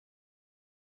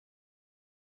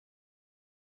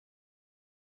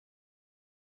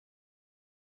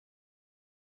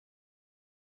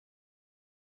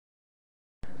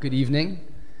Good evening.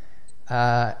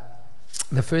 The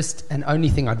first and only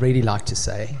thing I'd really like to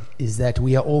say is that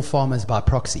we are all farmers by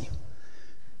proxy.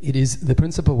 It is the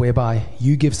principle whereby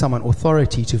you give someone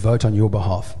authority to vote on your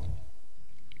behalf.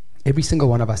 Every single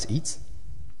one of us eats.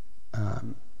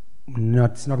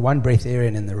 It's not one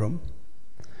breatharian in the room.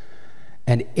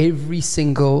 And every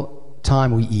single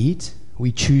time we eat,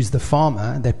 we choose the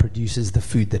farmer that produces the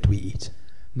food that we eat.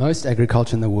 Most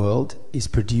agriculture in the world is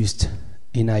produced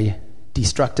in a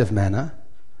destructive manner.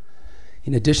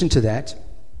 In addition to that,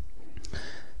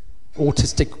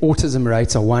 autism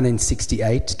rates are 1 in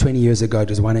 68. 20 years ago, it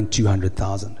was 1 in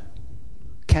 200,000.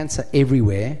 Cancer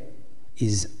everywhere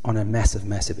is on a massive,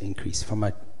 massive increase from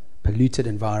a polluted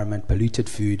environment, polluted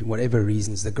food, whatever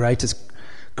reasons. The greatest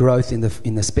growth in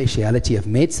the speciality of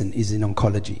medicine is in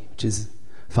oncology, which is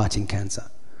fighting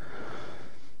cancer.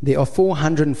 There are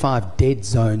 405 dead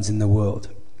zones in the world.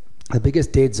 The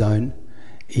biggest dead zone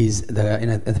is in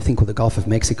a thing called the Gulf of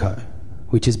Mexico,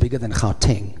 which is bigger than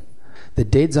Gauteng. The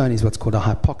dead zone is what's called a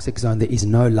hypoxic zone. There is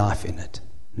no life in it.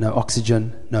 No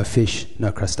oxygen, no fish, no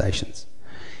crustaceans.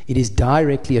 It is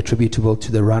directly attributable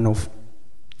to the runoff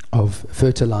of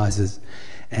fertilizers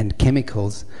and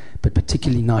chemicals, but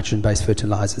particularly nitrogen-based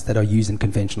fertilizers that are used in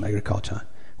conventional agriculture.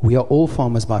 We are all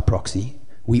farmers by proxy.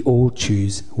 We all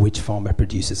choose which farmer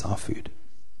produces our food.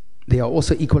 There are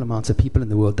also equal amounts of people in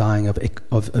the world dying of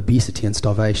obesity and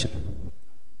starvation.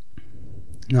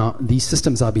 Now, these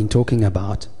systems I've been talking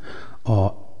about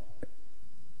are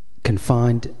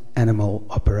confined animal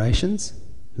operations.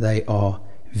 They are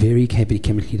very heavily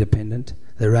chemically dependent.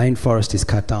 The rainforest is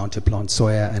cut down to plant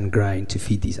soya and grain to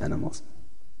feed these animals.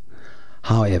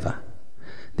 However,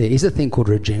 there is a thing called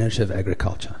regenerative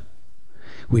agriculture,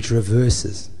 which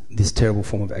reverses this terrible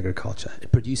form of agriculture.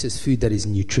 It produces food that is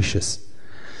nutritious.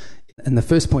 And the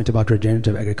first point about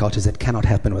regenerative agriculture is that it cannot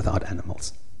happen without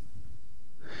animals.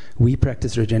 We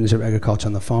practice regenerative agriculture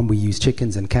on the farm. We use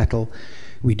chickens and cattle.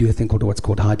 We do a thing called what's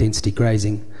called high-density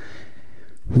grazing.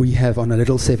 We have, on a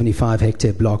little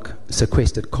 75-hectare block,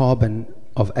 sequestered carbon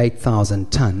of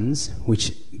 8,000 tons,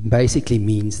 which basically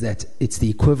means that it's the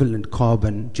equivalent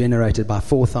carbon generated by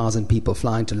 4,000 people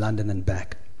flying to London and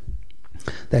back.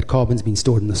 That carbon's been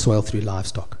stored in the soil through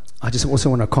livestock. I just also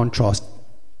want to contrast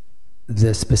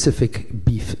the specific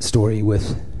beef story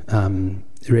with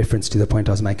reference to the point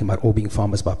I was making about all being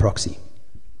farmers by proxy.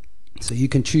 So you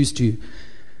can choose to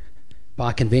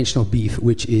buy conventional beef,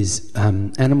 which is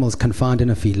animals confined in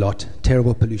a feedlot,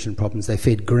 terrible pollution problems. They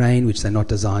fed grain, which they're not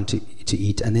designed to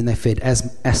eat, and then they fed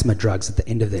asthma drugs at the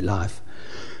end of their life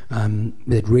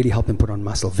that really help them put on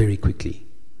muscle very quickly.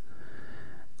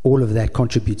 All of that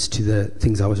contributes to the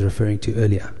things I was referring to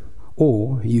earlier.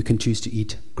 Or you can choose to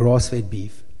eat grass-fed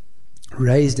beef,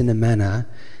 raised in a manner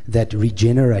that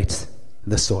regenerates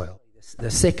the soil.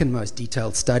 The second most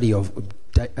detailed study of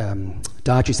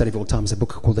dietary study of all time is a book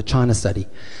called the China Study.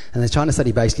 And the China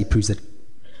Study basically proves that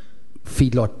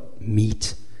feedlot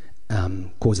meat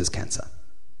causes cancer.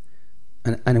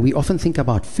 And we often think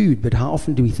about food, but how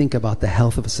often do we think about the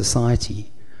health of a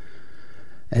society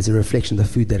as a reflection of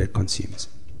the food that it consumes?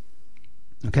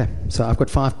 Okay, so I've got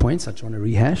 5 points I just want to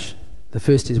rehash. The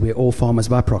first is we're all farmers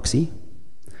by proxy.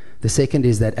 The second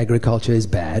is that agriculture is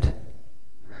bad.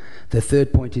 The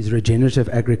third point is regenerative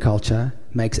agriculture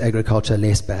makes agriculture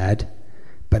less bad,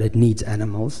 but it needs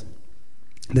animals.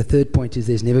 The third point is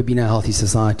there's never been a healthy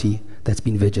society that's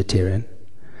been vegetarian.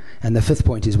 And the fifth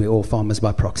point is we're all farmers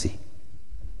by proxy.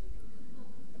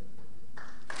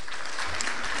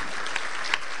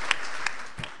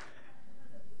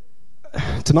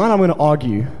 Tonight I'm going to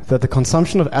argue that the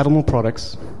consumption of animal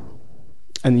products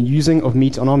and the using of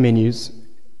meat on our menus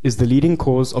is the leading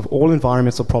cause of all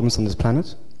environmental problems on this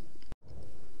planet.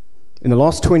 In the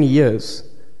last 20 years,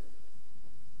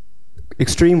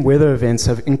 extreme weather events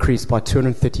have increased by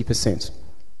 230%.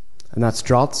 And that's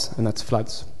droughts and that's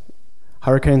floods.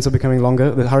 Hurricanes are becoming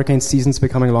longer, the hurricane season's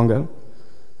becoming longer,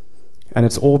 and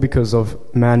it's all because of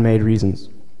man-made reasons.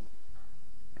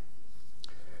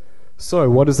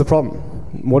 So, what is the problem?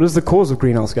 What is the cause of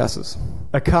greenhouse gases?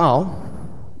 A cow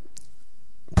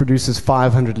produces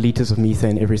 500 liters of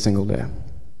methane every single day.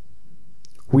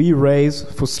 We raise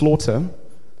for slaughter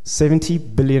 70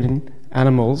 billion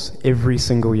animals every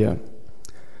single year.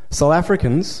 South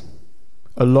Africans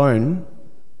alone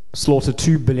slaughter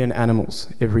 2 billion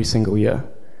animals every single year.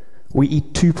 We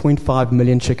eat 2.5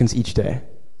 million chickens each day.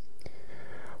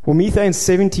 Well, methane is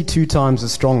 72 times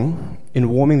as strong in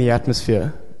warming the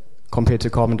atmosphere compared to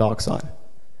carbon dioxide.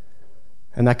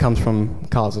 And that comes from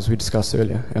cows, as we discussed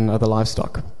earlier, and other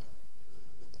livestock,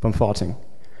 from farting.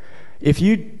 If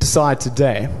you decide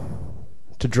today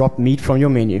to drop meat from your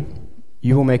menu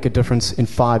you will make a difference in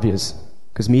 5 years,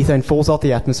 because methane falls out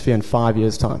the atmosphere in 5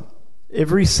 years' time.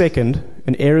 Every second,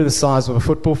 an area the size of a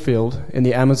football field in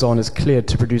the Amazon is cleared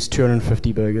to produce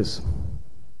 250 burgers.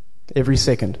 Every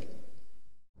second.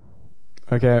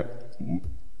 Okay,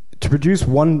 to produce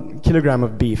 1 kilogram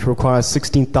of beef requires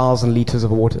 16,000 liters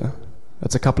of water.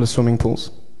 That's a couple of swimming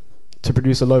pools. To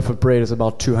produce a loaf of bread is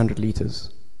about 200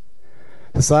 liters.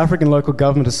 The South African Local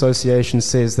Government Association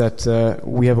says that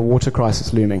we have a water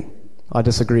crisis looming. I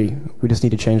disagree. We just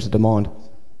need to change the demand.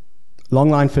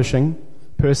 Longline fishing,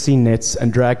 purse seine nets,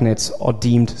 and drag nets are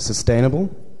deemed sustainable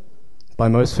by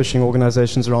most fishing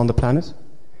organizations around the planet.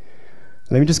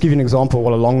 Let me just give you an example of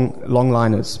what a long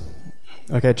line is.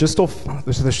 Okay, just off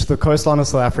the coastline of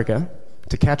South Africa,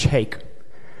 to catch hake,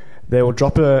 they will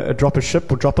drop a ship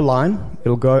or drop a line. It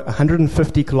will go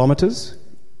 150 kilometers,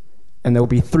 and there will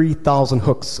be 3,000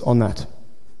 hooks on that,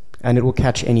 and it will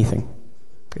catch anything.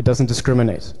 It doesn't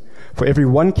discriminate. For every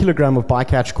 1 kilogram of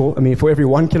bycatch caught, for every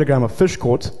 1 kilogram of fish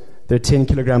caught, there are 10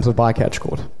 kilograms of bycatch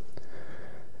caught.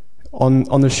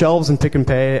 On the shelves in Pick and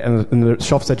Pay and in the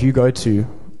shops that you go to,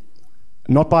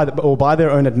 not by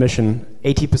their own admission,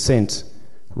 80%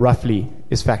 roughly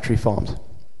is factory farmed.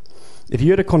 If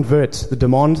you were to convert the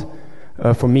demand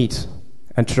for meat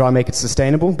and try and make it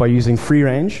sustainable by using free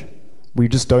range, we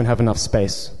just don't have enough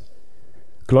space.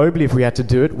 Globally, if we had to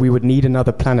do it, we would need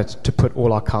another planet to put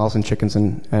all our cows and chickens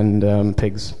and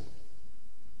pigs.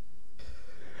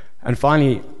 And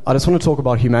finally, I just want to talk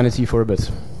about humanity for a bit.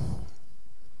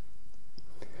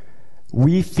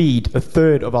 We feed a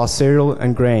third of our cereal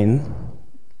and grain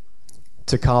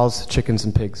to cows, chickens,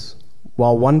 and pigs,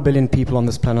 while 1 billion people on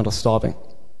this planet are starving.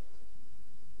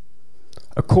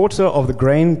 A quarter of the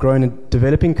grain grown in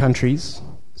developing countries,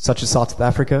 such as South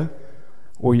Africa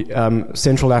or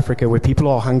Central Africa, where people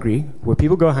are hungry, where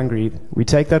people go hungry, we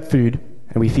take that food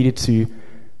and we feed it to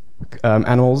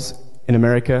animals in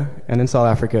America and in South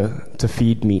Africa to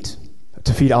feed meat,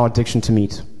 to feed our addiction to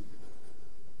meat.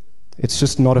 It's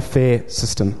just not a fair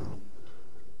system.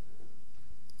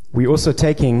 We're also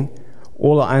taking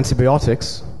all our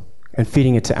antibiotics and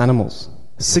feeding it to animals.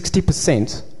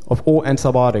 60% of all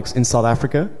antibiotics in South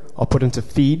Africa are put into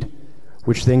feed,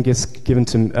 which then gets given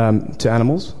to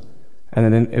animals,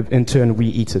 and then in turn we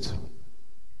eat it.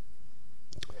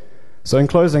 So in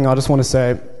closing, I just want to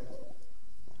say,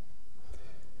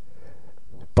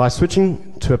 by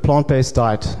switching to a plant-based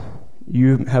diet,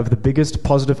 you have the biggest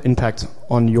positive impact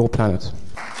on your planet.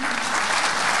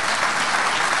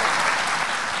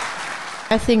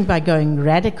 I think by going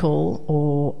radical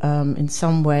or in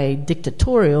some way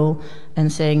dictatorial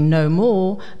and saying no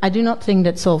more, I do not think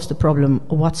that solves the problem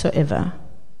whatsoever.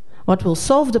 What will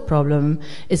solve the problem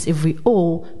is if we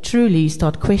all truly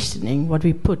start questioning what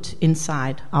we put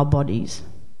inside our bodies.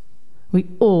 We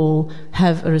all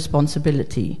have a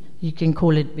responsibility. You can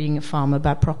call it being a farmer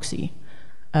by proxy.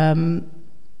 There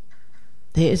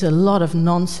is a lot of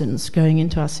nonsense going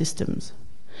into our systems.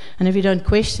 And if you don't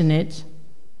question it,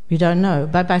 you don't know.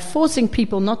 But by forcing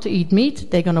people not to eat meat,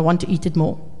 they're going to want to eat it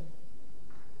more.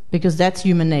 Because that's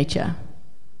human nature.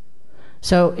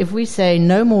 So if we say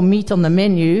no more meat on the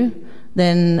menu,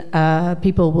 then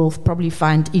people will probably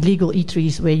find illegal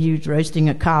eateries where you're roasting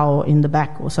a cow in the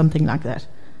back or something like that.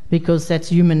 Because that's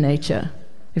human nature.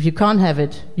 If you can't have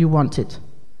it, you want it.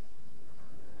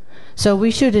 So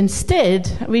we should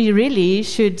instead, we really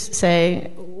should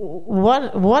say,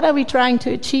 what are we trying to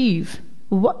achieve?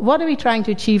 What are we trying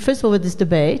to achieve? First of all, with this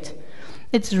debate,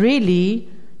 it's really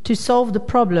to solve the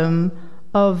problem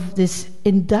of this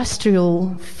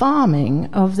industrial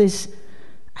farming, of this,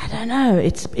 I don't know,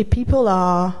 people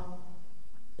are...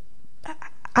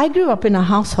 I grew up in a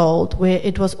household where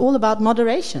it was all about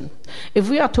moderation. If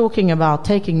we are talking about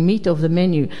taking meat off the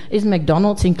menu, is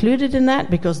McDonald's included in that?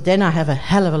 Because then I have a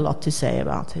hell of a lot to say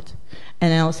about it.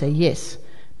 And I'll say yes,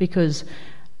 because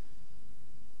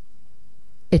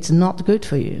it's not good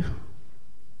for you.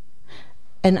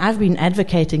 And I've been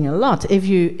advocating a lot. If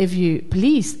you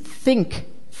please think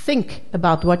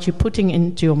about what you're putting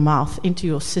into your mouth, into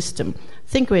your system.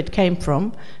 Think where it came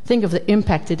from. Think of the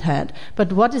impact it had.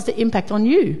 But what is the impact on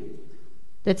you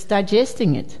that's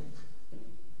digesting it?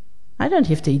 I don't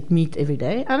have to eat meat every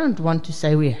day. I don't want to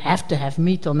say we have to have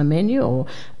meat on the menu or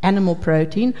animal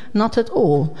protein. Not at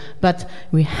all. But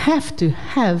we have to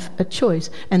have a choice.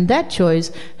 And that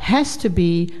choice has to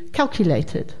be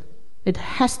calculated. It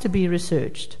has to be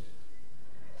researched.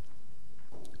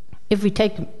 If we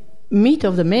take meat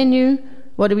off the menu,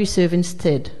 what do we serve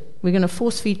instead? We're going to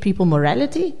force-feed people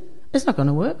morality? It's not going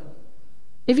to work.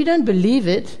 If you don't believe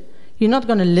it, you're not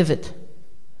going to live it.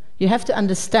 You have to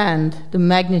understand the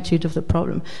magnitude of the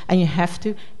problem, and you have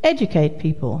to educate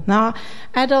people. Now,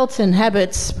 adults and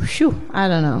habits, I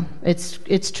don't know.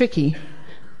 It's tricky,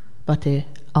 but there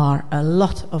are a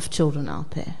lot of children out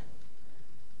there.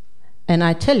 And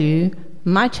I tell you,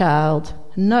 my child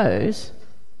knows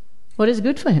what is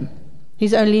good for him.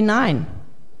 He's only 9.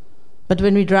 But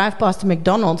when we drive past a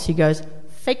McDonald's, he goes,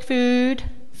 fake food,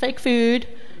 fake food.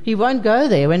 He won't go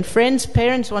there. When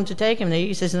parents want to take him there,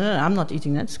 he says, no, I'm not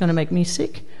eating that. It's going to make me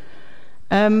sick.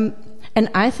 And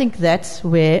I think that's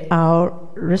where our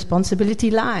responsibility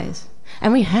lies.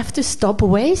 And we have to stop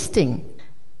wasting.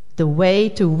 The way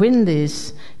to win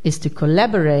this is to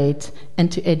collaborate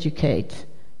and to educate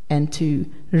and to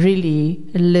really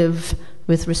live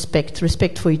with respect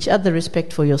for each other,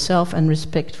 respect for yourself, and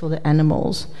respect for the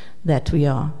animals that we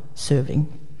are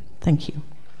serving. Thank you.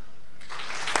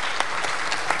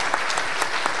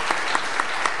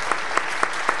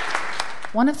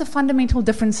 One of the fundamental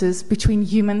differences between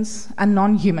humans and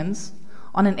non-humans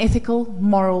on an ethical,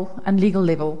 moral, and legal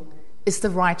level is the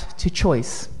right to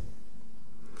choice.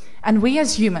 And we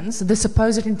as humans, the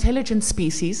supposed intelligent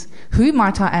species, who,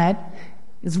 might I add,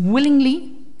 is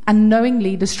willingly and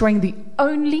knowingly destroying the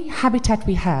only habitat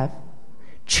we have,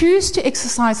 choose to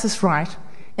exercise this right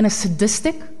in a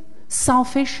sadistic,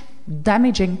 selfish,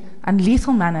 damaging, and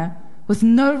lethal manner with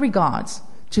no regards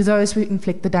to those we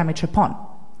inflict the damage upon.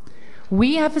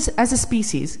 We have, as a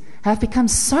species, have become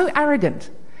so arrogant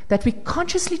that we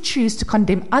consciously choose to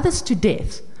condemn others to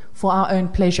death for our own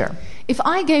pleasure. If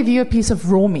I gave you a piece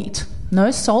of raw meat, no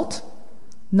salt,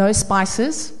 no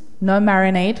spices, no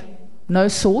marinade, no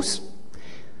sauce,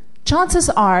 chances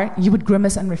are you would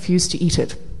grimace and refuse to eat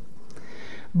it.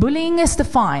 Bullying is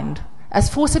defined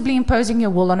as forcibly imposing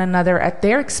your will on another at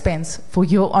their expense for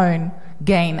your own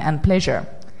gain and pleasure.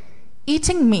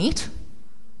 Eating meat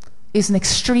is an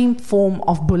extreme form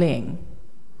of bullying.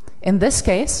 In this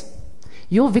case,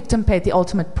 your victim paid the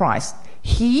ultimate price.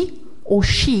 He or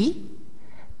she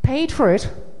paid for it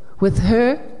with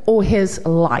her or his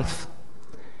life.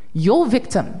 Your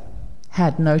victim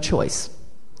had no choice.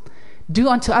 Do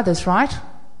unto others, right?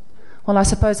 Well, I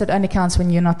suppose that only counts when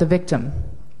you're not the victim.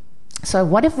 So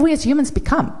what have we as humans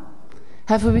become?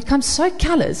 Have we become so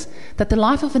callous that the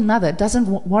life of another doesn't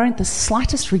warrant the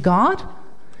slightest regard?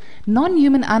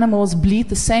 Non-human animals bleed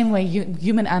the same way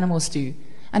human animals do.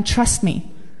 And trust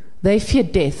me, they fear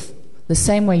death the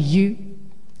same way you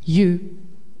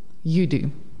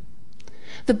do.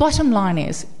 The bottom line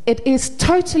is, it is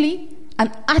totally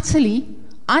and utterly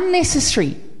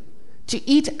unnecessary to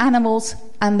eat animals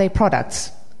and their products.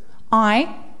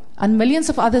 I, and millions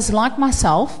of others like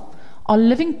myself, are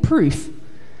living proof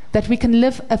that we can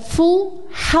live a full,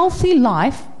 healthy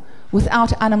life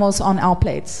without animals on our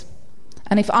plates.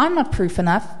 And if I'm not proof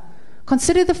enough,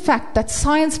 consider the fact that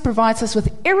science provides us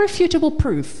with irrefutable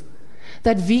proof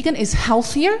that vegan is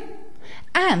healthier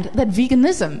and that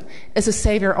veganism is a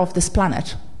savior of this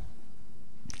planet.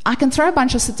 I can throw a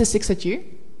bunch of statistics at you,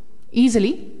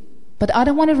 easily, but I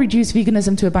don't want to reduce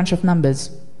veganism to a bunch of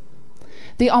numbers.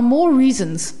 There are more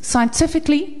reasons,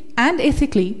 scientifically and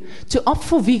ethically, to opt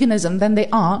for veganism than there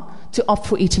are to opt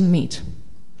for eating meat.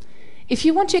 If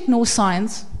you want to ignore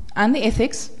science and the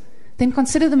ethics, then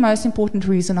consider the most important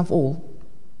reason of all: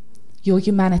 your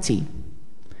humanity.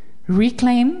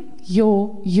 Reclaim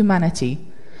your humanity.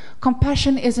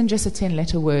 Compassion isn't just a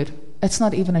 10-letter word. It's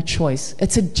not even a choice.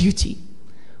 It's a duty.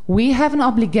 We have an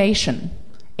obligation,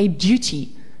 a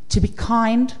duty, to be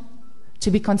kind, to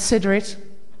be considerate,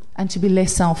 and to be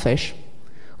less selfish.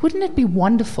 Wouldn't it be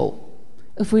wonderful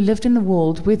if we lived in a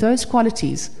world where those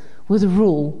qualities were the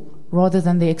rule rather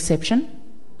than the exception?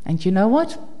 And you know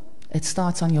what? It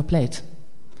starts on your plate.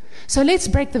 So let's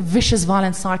break the vicious,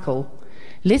 violent cycle.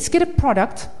 Let's get a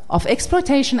product of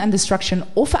exploitation and destruction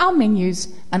off our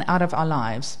menus and out of our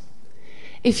lives.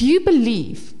 If you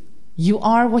believe you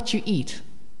are what you eat,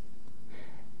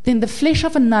 then the flesh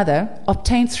of another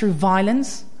obtained through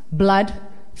violence, blood,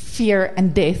 fear,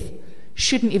 and death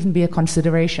shouldn't even be a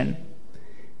consideration.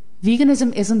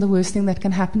 Veganism isn't the worst thing that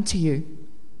can happen to you.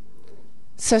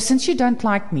 So since you don't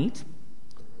like meat,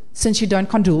 since you don't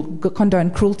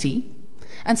condone cruelty,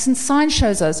 and since science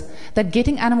shows us that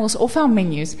getting animals off our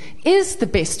menus is the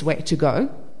best way to go,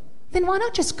 then why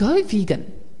not just go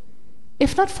vegan?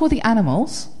 If not for the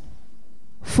animals,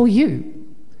 for you.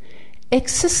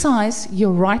 Exercise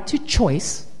your right to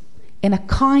choice in a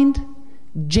kind,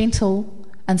 gentle,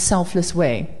 and selfless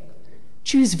way.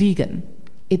 Choose vegan.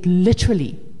 It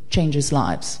literally changes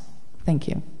lives. Thank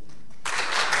you.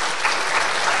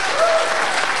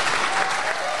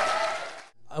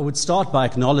 I would start by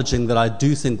acknowledging that I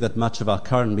do think that much of our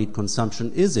current meat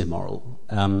consumption is immoral,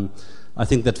 I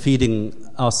think that feeding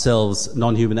ourselves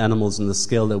non-human animals in the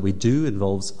scale that we do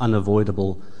involves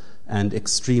unavoidable and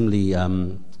extremely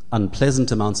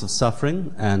unpleasant amounts of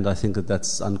suffering, and I think that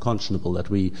that's unconscionable that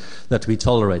we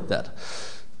tolerate that.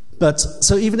 But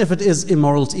so even if it is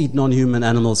immoral to eat non-human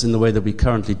animals in the way that we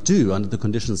currently do, under the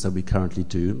conditions that we currently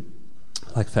do,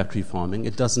 like factory farming,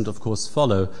 it doesn't, of course,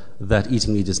 follow that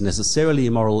eating meat is necessarily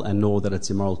immoral, and nor that it's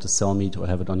immoral to sell meat or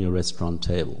have it on your restaurant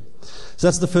table. So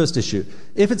that's the first issue.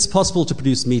 If it's possible to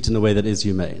produce meat in a way that is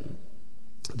humane,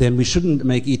 then we shouldn't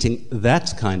make eating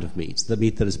that kind of meat, the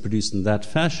meat that is produced in that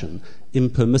fashion,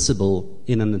 impermissible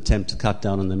in an attempt to cut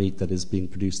down on the meat that is being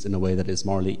produced in a way that is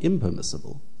morally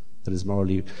impermissible, that is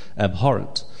morally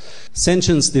abhorrent.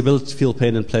 Sentience, the ability to feel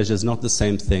pain and pleasure, is not the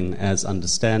same thing as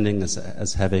understanding,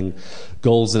 as having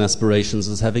goals and aspirations,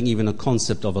 as having even a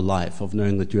concept of a life, of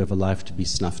knowing that you have a life to be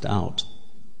snuffed out.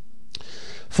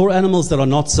 For animals that are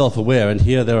not self-aware, and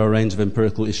here there are a range of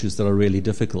empirical issues that are really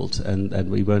difficult, and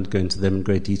we won't go into them in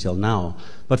great detail now,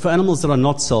 but for animals that are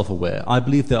not self-aware, I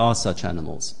believe there are such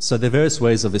animals. So there are various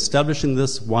ways of establishing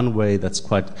this. One way that's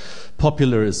quite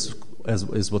popular is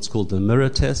what's called the mirror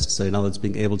test, so in other words,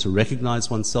 being able to recognize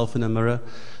oneself in a mirror.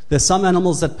 There's some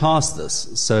animals that pass this,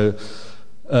 so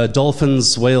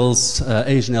dolphins, whales,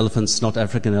 Asian elephants, not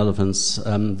African elephants,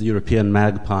 the European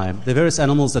magpie. There are various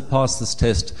animals that pass this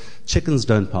test. Chickens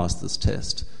don't pass this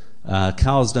test.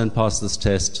 Cows don't pass this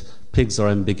test. Pigs are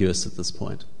ambiguous at this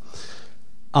point.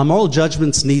 Our moral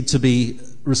judgments need to be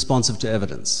responsive to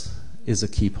evidence, is a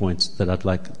key point that I'd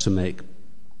like to make.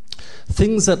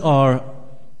 Things that are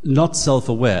not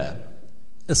self-aware,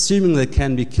 assuming they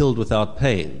can be killed without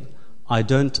pain, I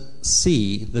don't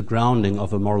see the grounding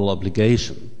of a moral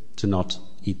obligation to not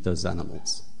eat those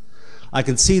animals. I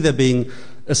can see there being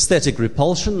aesthetic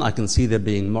repulsion, I can see there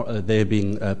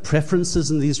being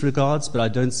preferences in these regards, but I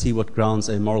don't see what grounds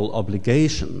a moral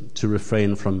obligation to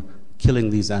refrain from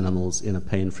killing these animals in a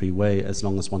pain-free way, as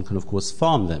long as one can, of course,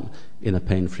 farm them in a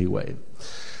pain-free way.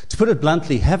 To put it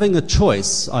bluntly, having a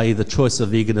choice, i.e. the choice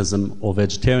of veganism or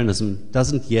vegetarianism,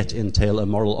 doesn't yet entail a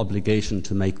moral obligation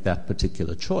to make that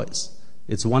particular choice.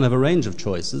 It's one of a range of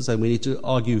choices, and we need to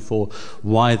argue for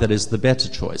why that is the better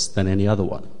choice than any other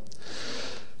one.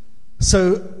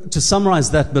 So, to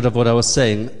summarize that bit of what I was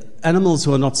saying, animals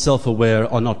who are not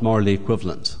self-aware are not morally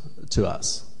equivalent to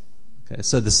us. Okay,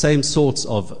 so the same sorts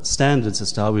of standards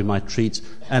as to how we might treat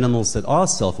animals that are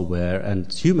self-aware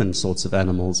and human sorts of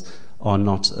animals are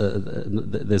not,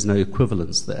 there's no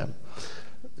equivalence there.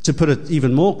 To put it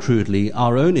even more crudely,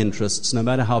 our own interests, no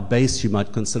matter how base you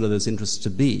might consider those interests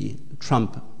to be,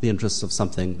 trump the interests of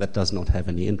something that does not have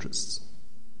any interests.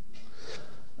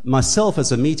 Myself,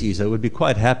 as a meat eater, would be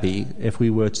quite happy if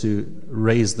we were to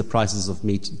raise the prices of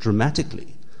meat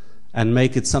dramatically and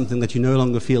make it something that you no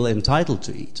longer feel entitled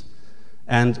to eat.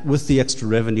 And with the extra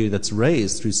revenue that's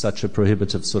raised through such a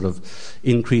prohibitive sort of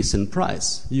increase in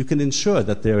price, you can ensure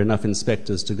that there are enough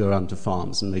inspectors to go around to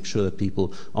farms and make sure that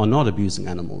people are not abusing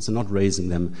animals and not raising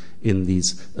them in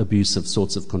these abusive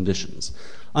sorts of conditions.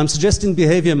 I'm suggesting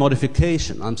behavior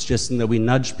modification. I'm suggesting that we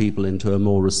nudge people into a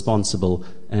more responsible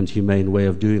and humane way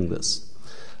of doing this.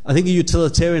 I think a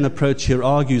utilitarian approach here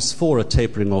argues for a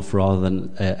tapering off rather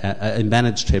than a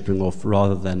managed tapering off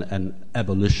rather than an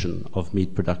abolition of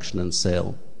meat production and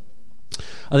sale.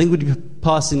 I think we'd be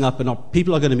passing up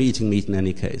people are going to be eating meat in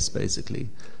any case, basically.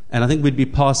 And I think we'd be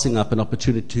passing up an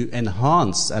opportunity to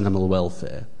enhance animal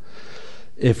welfare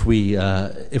if we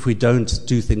don't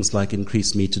do things like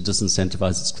increase meat to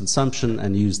disincentivize its consumption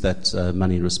and use that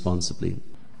money responsibly.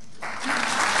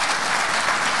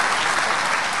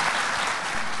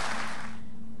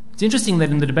 It's interesting that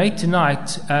in the debate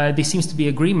tonight, there seems to be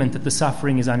agreement that the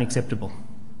suffering is unacceptable.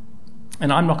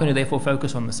 And I'm not going to therefore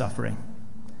focus on the suffering.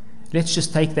 Let's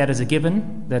just take that as a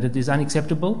given, that it is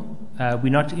unacceptable.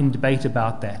 We're not in debate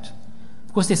about that.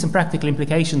 Of course, there's some practical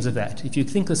implications of that. If you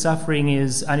think the suffering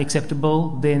is unacceptable,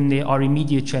 then there are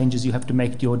immediate changes you have to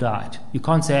make to your diet. You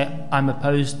can't say, I'm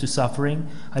opposed to suffering.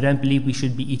 I don't believe we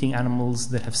should be eating animals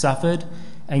that have suffered,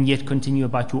 and yet continue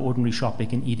about your ordinary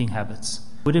shopping and eating habits.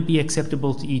 Would it be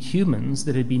acceptable to eat humans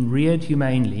that had been reared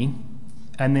humanely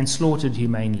and then slaughtered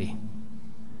humanely?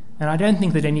 And I don't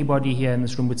think that anybody here in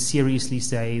this room would seriously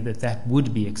say that that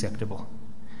would be acceptable.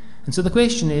 And so the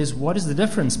question is, what is the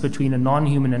difference between a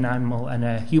non-human animal and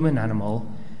a human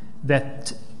animal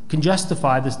that can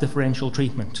justify this differential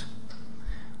treatment?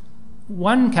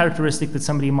 One characteristic that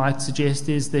somebody might suggest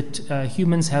is that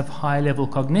humans have high-level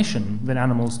cognition than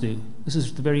animals do. This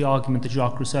is the very argument that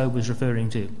Jacques Rousseau was referring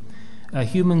to.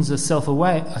 Humans are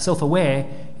self-aware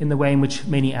in the way in which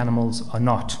many animals are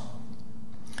not.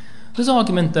 This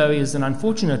argument, though, is an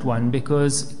unfortunate one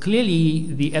because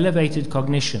clearly the elevated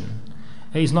cognition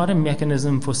is not a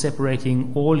mechanism for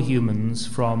separating all humans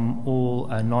from all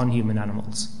non-human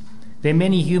animals. There are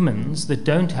many humans that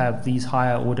don't have these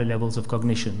higher order levels of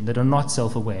cognition, that are not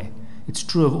self-aware. It's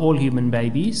true of all human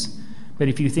babies, but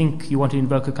if you think you want to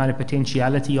invoke a kind of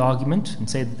potentiality argument and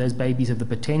say that those babies have the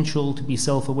potential to be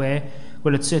self-aware,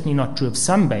 well, it's certainly not true of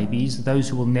some babies, those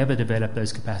who will never develop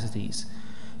those capacities.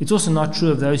 It's also not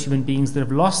true of those human beings that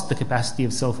have lost the capacity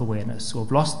of self-awareness or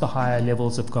have lost the higher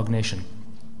levels of cognition.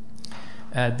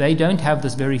 They don't have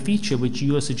this very feature which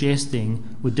you are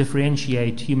suggesting would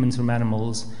differentiate humans from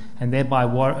animals and thereby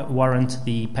warrant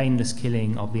the painless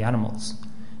killing of the animals.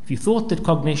 If you thought that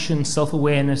cognition,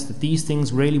 self-awareness, that these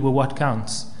things really were what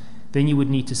counts, then you would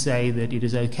need to say that it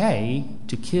is okay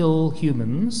to kill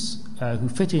humans who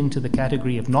fit into the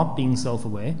category of not being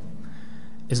self-aware,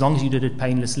 as long as you did it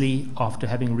painlessly after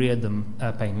having reared them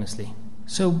painlessly.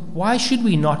 So why should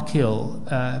we not kill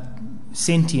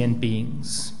sentient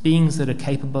beings, beings that are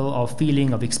capable of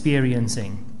feeling, of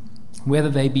experiencing, whether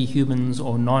they be humans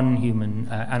or non-human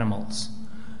animals?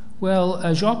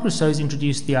 Well, Jacques Rousseau has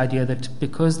introduced the idea that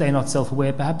because they're not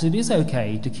self-aware, perhaps it is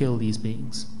okay to kill these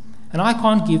beings. And I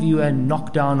can't give you a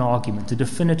knockdown argument, a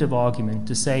definitive argument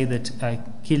to say that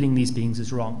killing these beings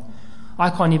is wrong. I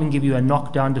can't even give you a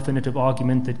knockdown definitive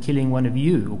argument that killing one of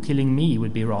you or killing me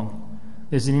would be wrong.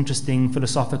 There's an interesting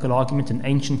philosophical argument, an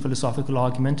ancient philosophical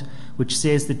argument, which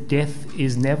says that death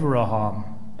is never a harm.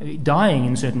 Dying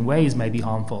in certain ways may be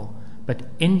harmful, but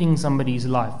ending somebody's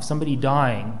life, somebody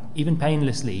dying, even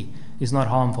painlessly, is not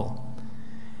harmful.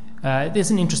 There's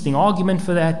an interesting argument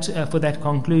for that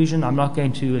conclusion. I'm not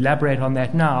going to elaborate on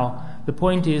that now. The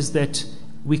point is that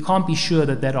we can't be sure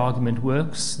that that argument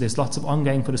works. There's lots of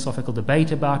ongoing philosophical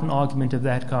debate about an argument of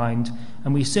that kind,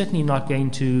 and we're certainly not going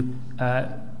to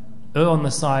err on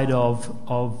the side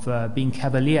of being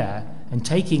cavalier and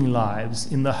taking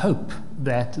lives in the hope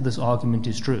that this argument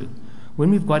is true. When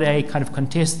we've got a kind of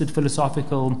contested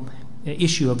philosophical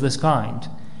issue of this kind,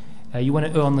 you want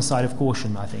to err on the side of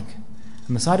caution, I think.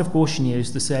 And the side of caution here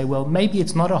is to say, well, maybe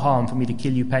it's not a harm for me to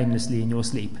kill you painlessly in your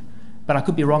sleep, but I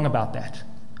could be wrong about that.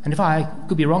 And if I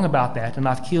could be wrong about that and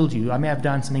I've killed you, I may have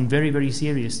done something very, very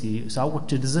serious to you, so I ought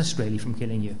to desist really from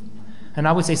killing you. And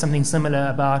I would say something similar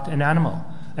about an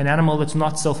animal that's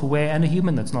not self-aware and a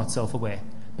human that's not self-aware.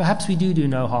 Perhaps we do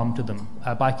no harm to them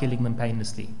by killing them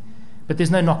painlessly. But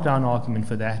there's no knockdown argument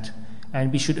for that,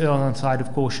 and we should err on the side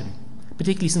of caution,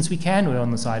 particularly since we can err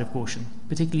on the side of caution,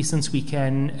 particularly since we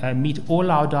can meet all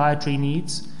our dietary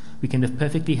needs. We can live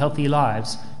perfectly healthy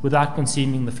lives without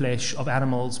consuming the flesh of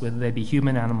animals, whether they be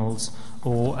human animals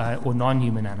or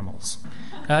non-human animals.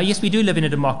 Yes, we do live in a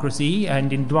democracy,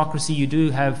 and in democracy you do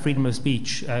have freedom of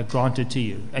speech granted to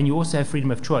you, and you also have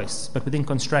freedom of choice, but within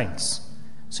constraints.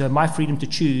 So my freedom to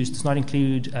choose does not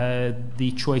include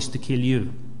the choice to kill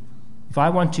you. If I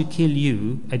want to kill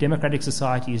you, a democratic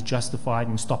society is justified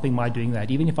in stopping my doing that,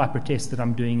 even if I protest that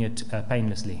I'm doing it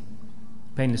painlessly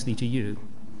to you.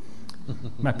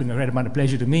 It might bring a great amount of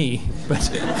pleasure to me,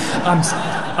 but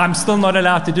I'm still not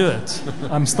allowed to do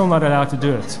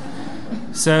it.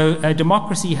 So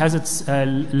democracy has its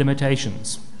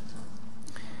limitations.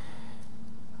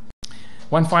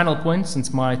 One final point,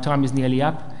 since my time is nearly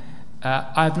up.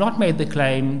 I have not made the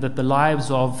claim that the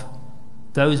lives of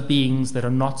those beings that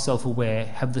are not self-aware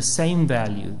have the same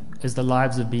value as the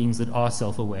lives of beings that are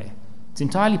self-aware. It's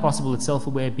entirely possible that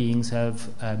self-aware beings have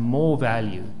more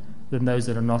value than those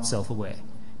that are not self-aware.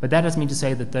 But that doesn't mean to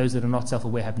say that those that are not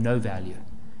self-aware have no value.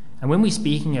 And when we're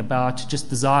speaking about just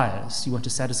desires, you want to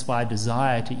satisfy a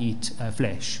desire to eat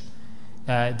flesh,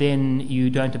 then you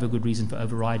don't have a good reason for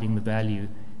overriding the value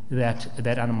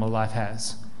that animal life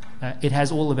has. It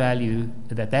has all the value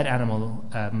that animal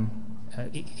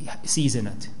sees in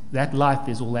it. That life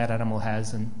is all that animal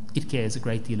has, and it cares a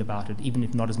great deal about it, even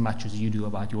if not as much as you do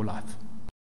about your life.